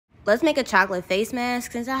Let's make a chocolate face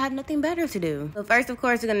mask since I have nothing better to do. So first, of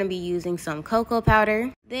course, we're going to be using some cocoa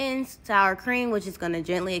powder. Then sour cream, which is going to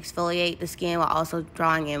gently exfoliate the skin while also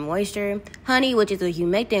drawing in moisture. Honey, which is a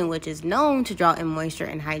humectant, which is known to draw in moisture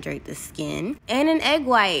and hydrate the skin. And an egg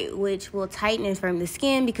white, which will tighten and firm the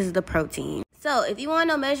skin because of the protein. So if you want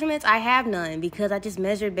to know measurements, I have none because I just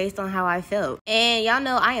measured based on how I felt. And y'all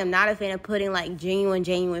know I am not a fan of putting like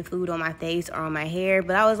genuine food on my face or on my hair,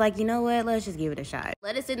 but I was like, you know what, let's just give it a shot.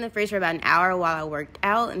 Let it sit in the fridge for about an hour while I worked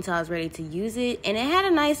out until I was ready to use it. And it had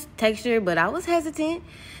a nice texture, but I was hesitant.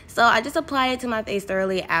 So I just applied it to my face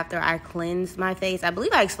thoroughly after I cleansed my face. I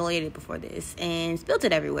believe I exfoliated before this and spilled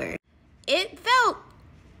it everywhere. It felt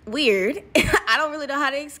weird. I don't really know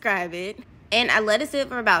how to describe it. And I let it sit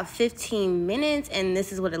for about 15 minutes, and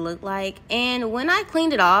this is what it looked like. And when I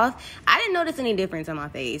cleaned it off, I didn't notice any difference on my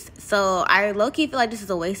face. So I low-key feel like this is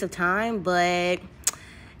a waste of time, but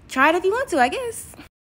try it if you want to, I guess.